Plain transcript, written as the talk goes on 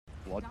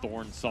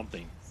Bloodthorn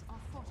something.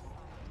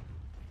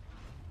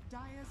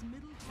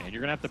 And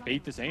you're going to have to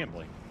bait this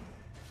ambling.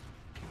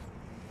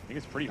 I think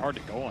it's pretty hard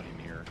to go on him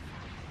here.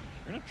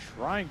 You're going to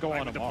try and go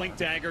on with Amar. the Blink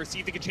Dagger, see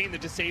if they can chain the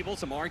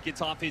disables. Amar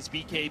gets off his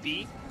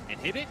BKB and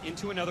hit it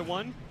into another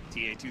one.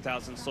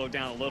 TA2000 slowed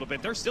down a little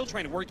bit. They're still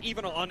trying to work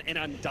even on an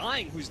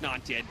Undying who's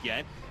not dead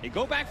yet. They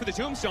go back for the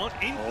Tombstone,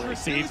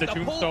 introduce the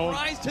pull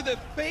rise to the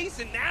face,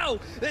 and now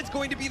that's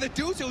going to be the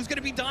Deuce who's going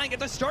to be dying at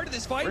the start of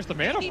this fight. Where's the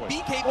Mana Void?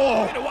 BKB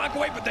trying to walk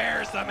away, but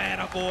there's the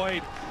Mana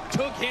Void.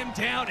 Took him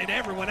down, and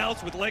everyone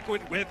else with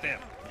Liquid with him.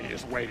 He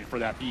just waited for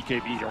that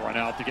BKB to run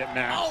out to get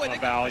max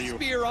and value. The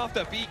spear off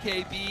the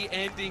BKB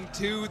ending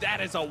 2. That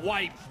is a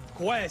wipe.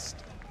 Quest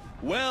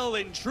well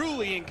and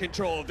truly in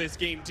control of this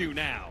game 2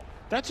 now.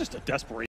 That's just a desperation.